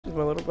is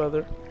my little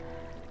brother,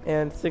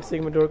 and Six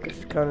Sigma Dork, which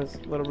is kind of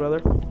his little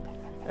brother.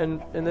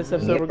 And in this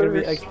episode, we're gonna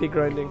be XP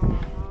grinding.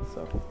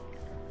 So,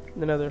 in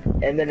the Nether.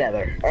 In the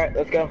Nether. All right,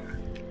 let's go.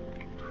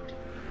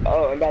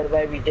 Oh, and by the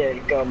way, we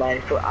did go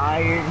mining for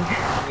iron.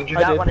 You do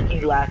not want to see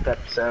last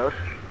episode.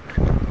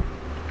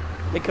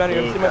 Hey, Connor,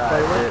 you want to see my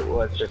firework? It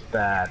was just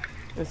bad.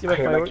 You want to see my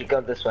firework? Mikey,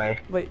 go this way.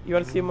 Wait, you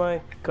want to see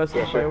my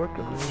custom firework?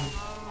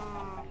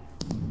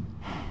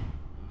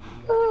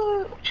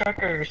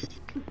 Checkers.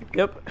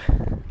 Yep.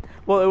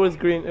 Well, it was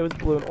green. It was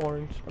blue and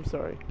orange. I'm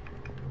sorry.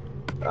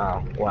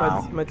 Oh,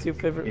 wow. My two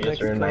favorite You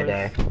just ruined my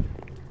day.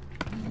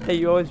 Hey,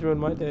 you always ruin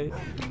my days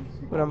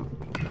when I'm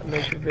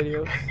making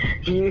videos.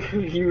 You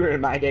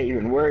ruined my day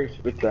even worse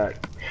with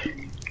that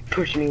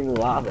pushing me in the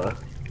lava.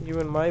 You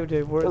ruined my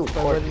day worse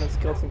by letting the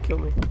skeleton kill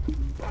me.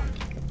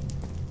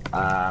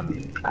 I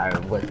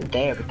wasn't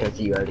there because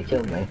you already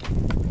killed me.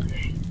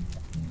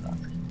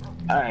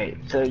 Alright,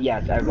 so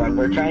yes, everyone,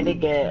 we're trying to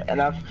get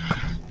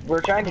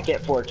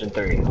Fortune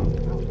 3.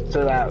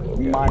 So that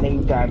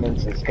mining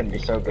diamonds is gonna be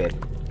so good.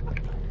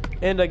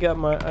 And I got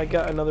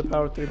another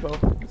power 3 bow,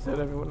 just let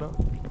everyone know.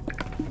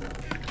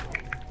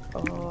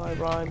 Oh, I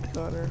rhymed,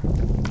 Connor.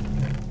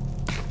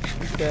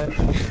 He's dead.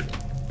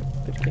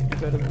 Bitch can't be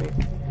better than me.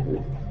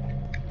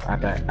 I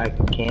bet I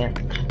can't.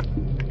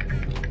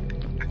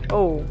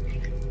 Oh.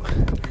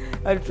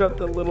 I dropped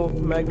the little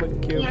magma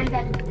cube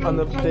on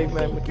the big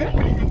magma cube.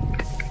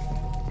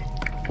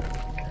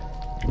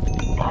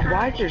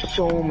 Why is there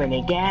so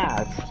many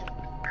gas?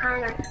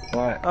 Connor.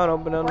 What? I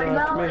don't know, but I'm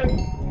not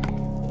me.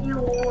 You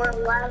were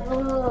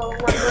level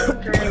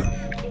 100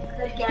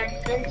 again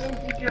since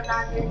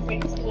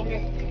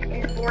 2016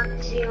 and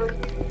Fortune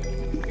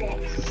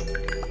 6.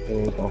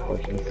 There you go,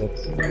 Fortune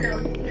 6.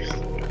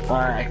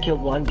 Alright, I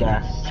killed one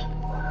ghast. I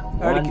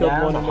already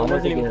killed one.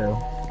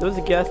 There was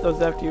a ghast that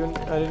was after you,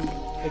 and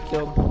I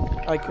killed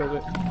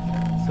it.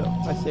 So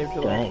I saved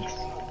your life. Thanks.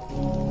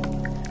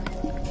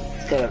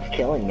 Instead of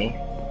killing me.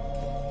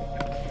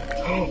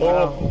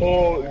 Wow.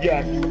 Oh,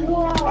 yes.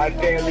 I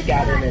barely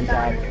got it in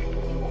time.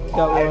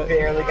 I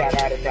barely got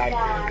out of time.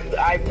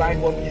 I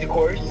mined one piece of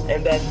course,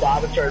 and then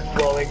lava started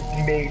flowing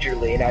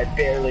majorly, and I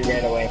barely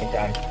ran away in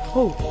time.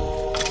 Oh!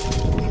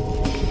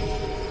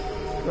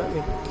 Let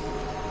me.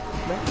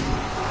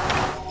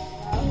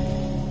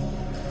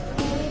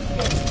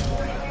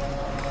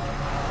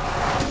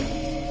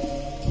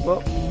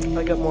 Well,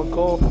 I got more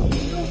coal.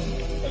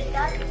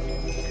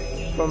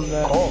 From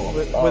that. Coal?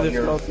 With it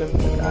smelting.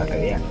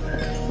 Yeah.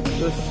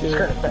 Those two. I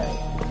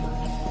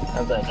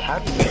was like, how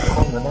do you get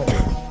coal in the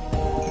Nether?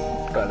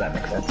 Oh, that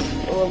makes sense.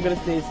 Oh, I'm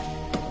gonna sneeze.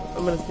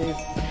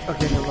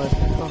 Okay, never mind.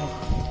 Oh.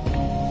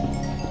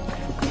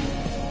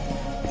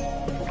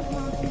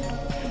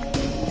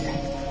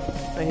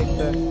 I hate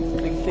that.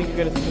 You think you're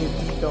gonna sneeze,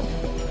 but you don't.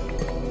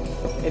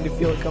 And you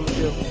feel it come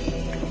through.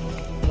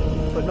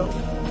 But no.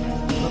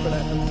 Nothing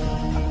happens.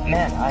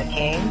 Man, I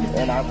came,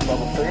 and I was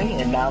level 3,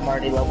 and now I'm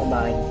already level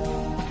 9.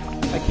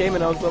 I came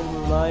and I was level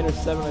 9 or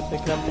 7, I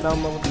think. Now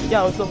I'm level...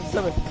 Yeah, I was level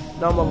 7.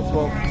 Now I'm level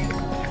 12.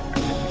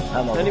 I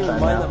didn't even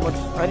mind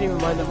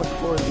that much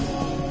force.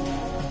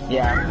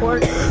 Yeah,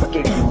 force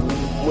gives you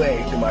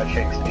way too much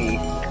XP,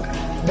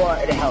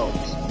 but it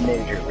helps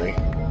majorly.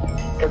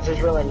 Because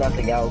there's really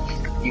nothing else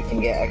you can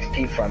get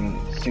XP from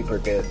super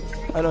good.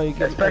 I know you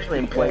can, especially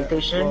in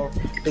PlayStation,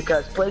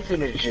 because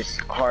PlayStation is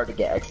just hard to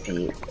get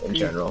XP in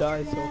general. You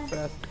die so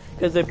fast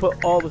because they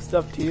put all the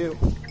stuff to you,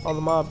 all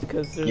the mobs,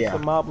 because there's a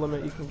mob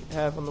limit you can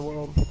have in the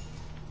world.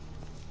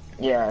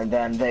 Yeah, and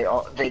then they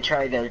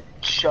try to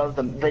shove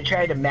them. They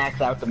try to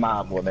max out the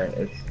mob limit.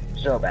 It's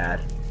so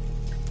bad.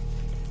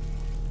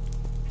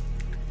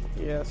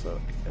 Yeah, so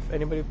if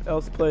anybody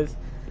else plays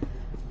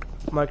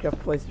Minecraft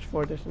PlayStation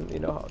 4 Edition, you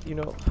know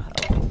how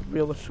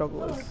real the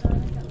struggle is.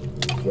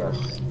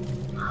 Yes,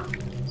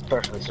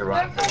 especially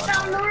survival.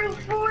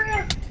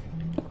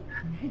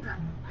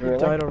 You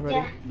died already.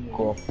 Yeah.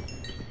 Cool.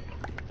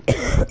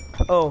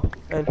 Oh,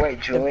 and wait,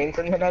 Julian's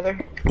in the Nether?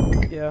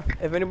 Yeah.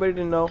 If anybody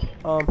didn't know,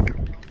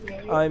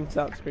 I'm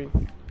top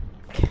screen.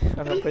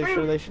 I'm pretty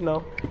sure they should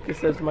know. It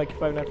says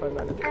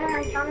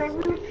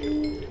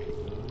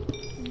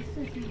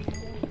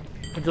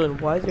MIKEY5959. Julian,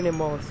 why is your name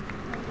Mollusk?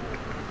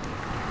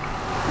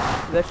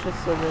 That's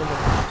just so random.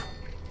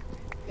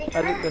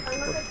 I think that's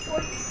supposed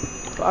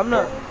to... I'm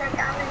not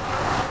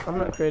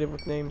creative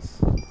with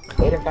names.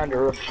 Aiden found a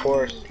roof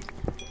force.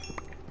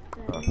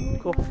 Oh,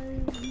 cool.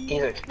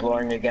 He's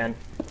exploring again.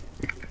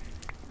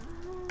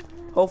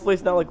 Hopefully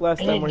it's not like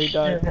last time where he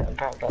died.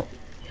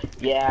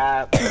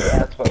 Yeah,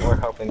 that's what we're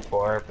hoping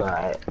for,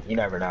 but you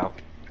never know.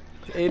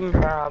 Aiden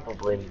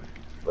probably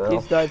will.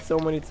 He's died so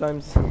many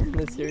times in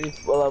this series.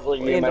 What level are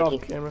you, and Mikey?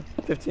 off camera.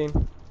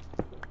 15.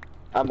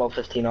 I'm level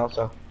 15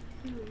 also.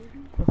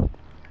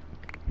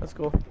 That's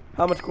cool.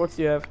 How much quartz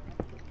do you have?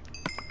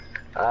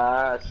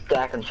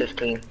 Stack and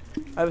 15.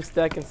 I have a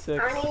stack and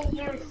 6. I need to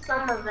use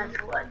some of this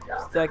wood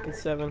though. Stack and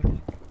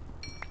 7.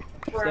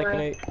 Stack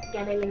and 8.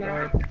 Getting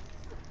 9.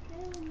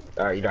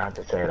 Alright, you don't have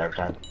to say it every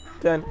time.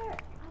 10.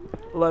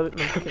 11.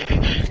 No,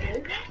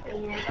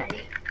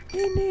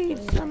 He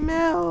needs some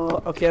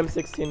milk. Okay, I'm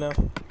 16 now.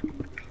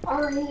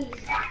 All I need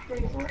is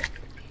apples.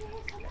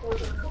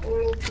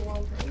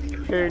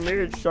 He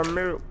needs some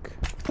milk.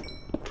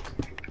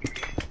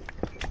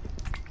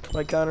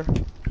 Like Connor,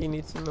 he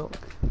needs some milk.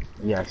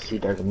 Yes, he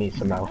does need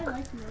some milk.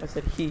 I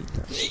said he.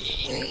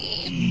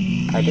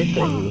 I did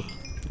say he.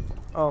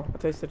 Oh, I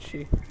thought you said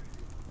she.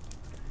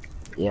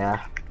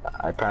 Yeah,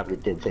 I probably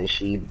did say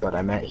she, but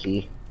I meant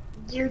he.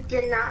 You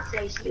did not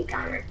say she,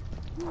 Connor.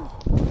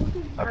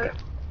 Okay.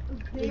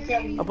 You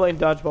said I'm playing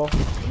dodgeball.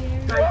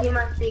 like you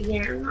must be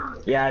hearing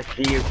wrong. Yeah, I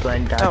see you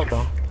playing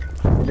dodgeball.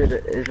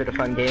 Is it a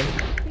fun game?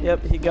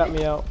 Yep, he got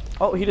me out.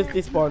 Oh, he just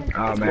despawned.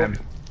 Oh That's man.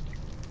 cool.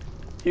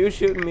 He was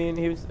shooting me and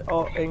he was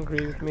all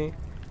angry with me.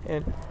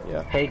 And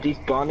yeah. Hey,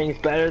 despawning is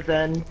better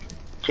than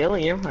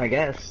killing you, I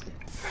guess.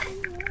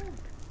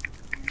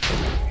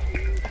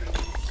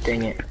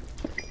 Dang it.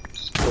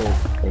 Cool.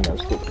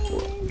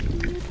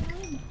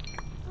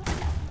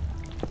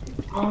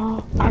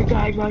 Oh, I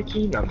died,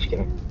 Mikey. No, I'm just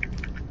kidding.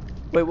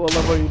 Wait, what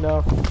level are you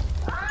now?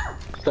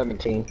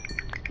 17.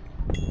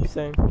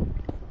 Same.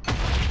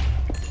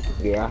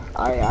 Yeah,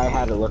 I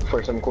had to look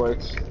for some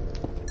quartz.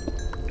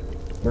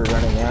 We're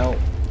running out.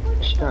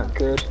 It's not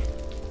good.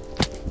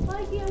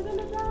 Mikey, I'm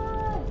gonna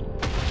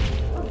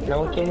die.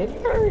 No one can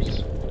hit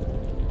first.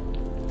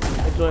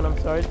 Hey, Julian, I'm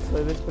sorry to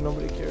say this, but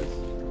nobody cares.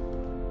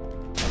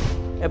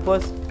 And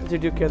plus, if they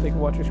do care, they can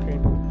watch your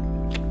screen.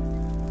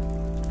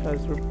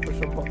 Because we're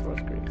showing both of our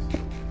screens.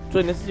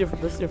 Julian, this is your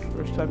first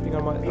time being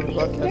on the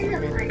broadcast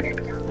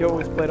with me. You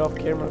always played off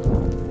camera.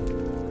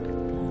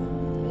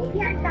 Maybe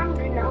I found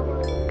the number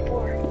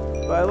before.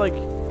 But I like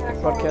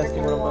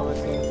broadcasting when I'm by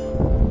myself.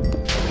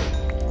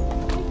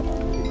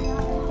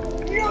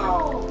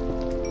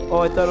 No! Oh,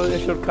 I thought it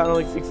showed kind of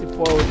like 64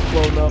 was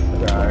blown up.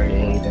 Sorry,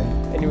 Aiden.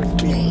 And you were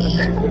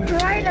speeding.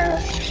 Ryder,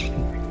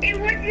 it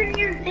wasn't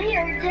you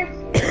there, just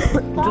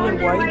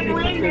Julian, why are you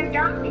away being and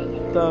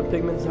dumping. the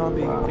pigment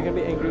zombie? They're gonna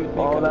be angry with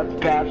me. Oh, that's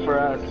bad for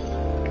us.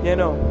 Yeah,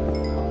 no.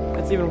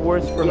 That's even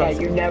worse for Yeah, us.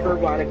 you never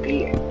want to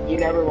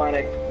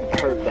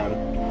hurt them.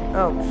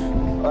 Ouch.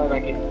 Oh,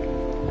 Mikey.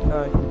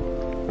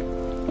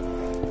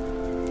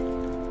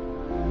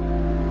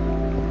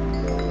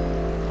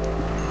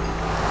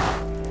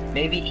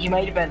 Maybe he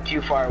might have been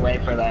too far away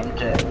for them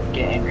to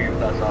get angry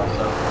with us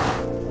also.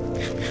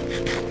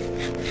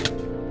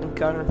 And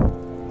Connor,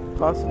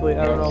 possibly,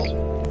 I don't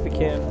know if we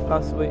can.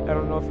 Possibly, I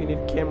don't know if you need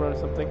a camera or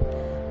something.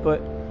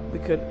 But we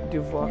could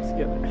do vlogs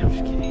together. I'm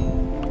just kidding.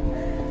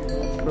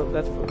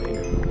 That's funny.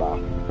 Wow.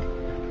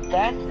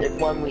 That's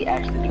when we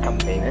actually become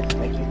famous,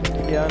 Mikey.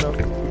 Yeah, I know.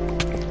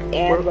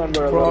 And when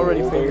we're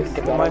already famous.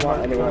 Because In I my don't want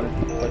heart.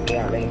 anyone looking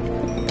at me.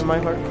 In my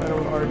heart, Connor,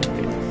 we're already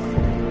famous.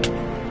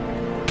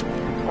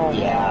 Oh.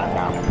 Yeah,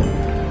 no.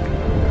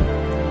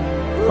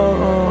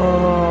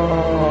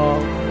 Oh,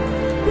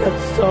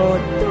 that's so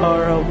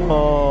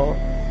adorable.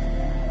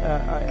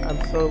 I'm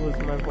so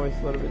losing my voice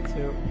a little bit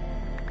too.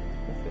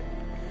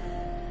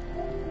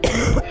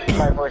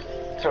 My voice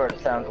sort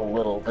of sounds a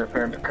little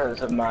different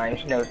because of my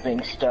nose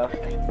being stuffed.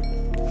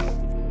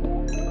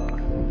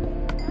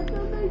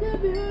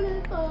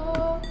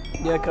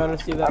 Yeah, Connor,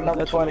 see that? I'm level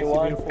That's what makes you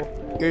 21.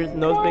 beautiful. Your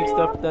nose being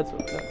stuffed, that's what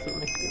makes you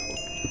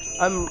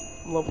beautiful. I'm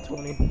level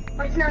 20.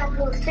 It's not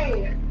full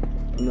sing.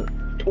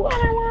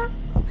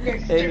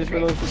 Hey, just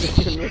realized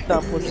it's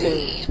not full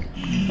sing.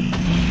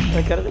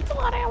 I kind of it's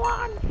what I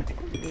want.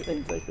 It's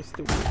like you're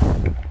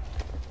stupid.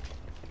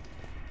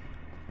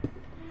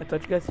 I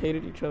thought you guys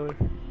hated each other.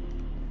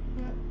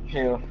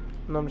 Who?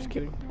 No, I'm just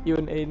kidding. You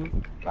and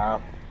Aiden.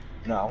 No.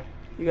 No.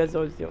 You guys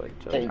always yell at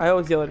each other. I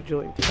always yell at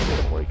Julian too.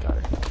 Don't worry,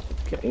 Connor.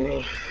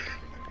 Okay.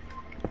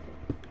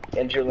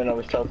 And Julian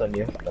always tells on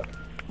you. So.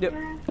 Yep.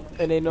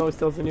 And Aiden always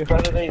tells on you.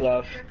 Brotherly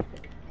love.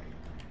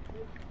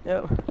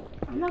 Yep.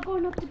 I'm not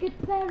going up to get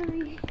the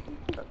battery.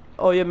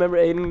 Oh yeah, remember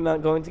Aiden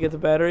not going to get the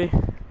battery?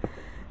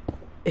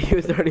 He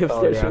was already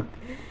upstairs. Oh,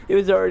 yeah. He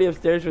was already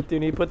upstairs with you,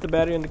 and he put the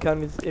battery in the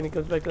counter, and he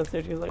comes back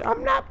downstairs. He's like,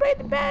 "I'm not putting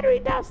the battery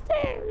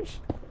downstairs."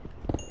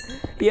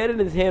 He had it in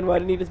his hand. Why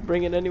didn't he just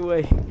bring it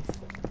anyway?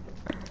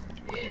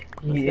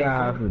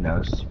 Yeah, who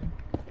knows?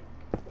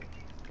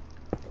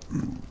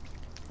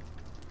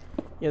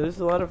 Yeah, there's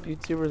a lot of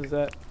YouTubers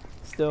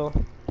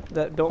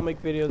that don't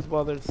make videos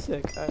while they're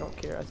sick. I don't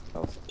care. I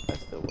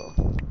still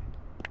will.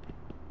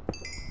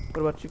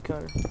 What about you,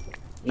 Connor?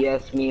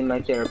 Yes, me and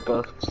Mikey are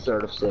both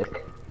sort of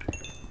sick.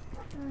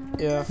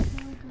 Yeah.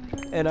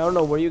 And I don't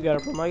know where you got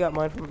it from. I got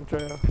mine from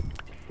Andrea.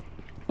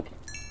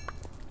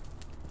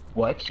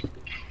 What?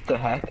 The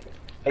heck?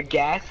 A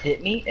gas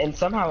hit me, and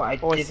somehow I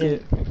Oh, I see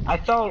didn't. it. I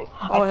fell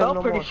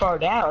no pretty more. far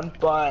down,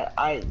 but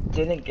I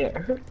didn't get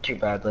hurt too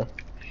badly.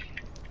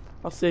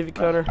 I'll save you,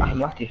 Connor. I'm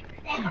lucky.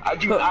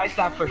 Dude, I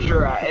thought for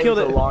sure it Killed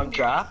was it. a long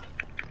drop.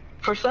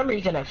 For some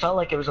reason, I felt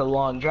like it was a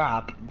long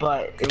drop,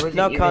 but it wasn't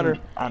Now, even Connor,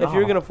 at if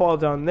you're all. gonna fall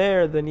down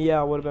there, then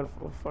yeah, it would have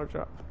been a far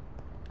drop.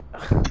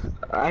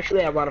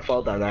 Actually, I want to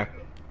fall down there.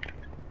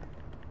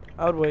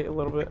 I would wait a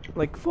little bit,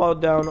 like fall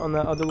down on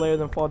that other layer,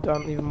 then fall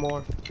down even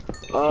more.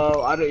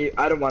 Oh, I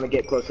don't want to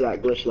get close to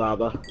that glitch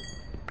lava.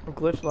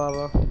 Glitch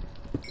lava.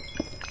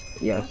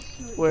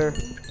 Yes. Where?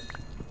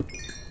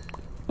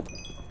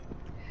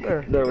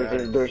 Where?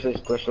 There's a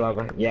splash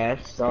lava.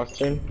 Yes,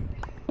 Austin.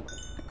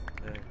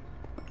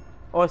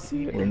 Oh, I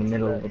see. We're in the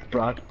middle of a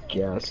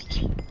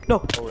broadcast.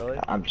 No. Oh, really?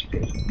 I'm just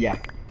kidding. Yeah.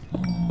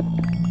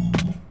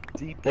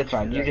 Deep That's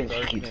fine. You into can that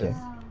just keep darkness.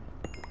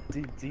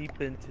 saying.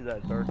 Deep into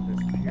that darkness,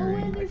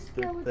 peering, I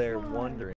stood there wondering.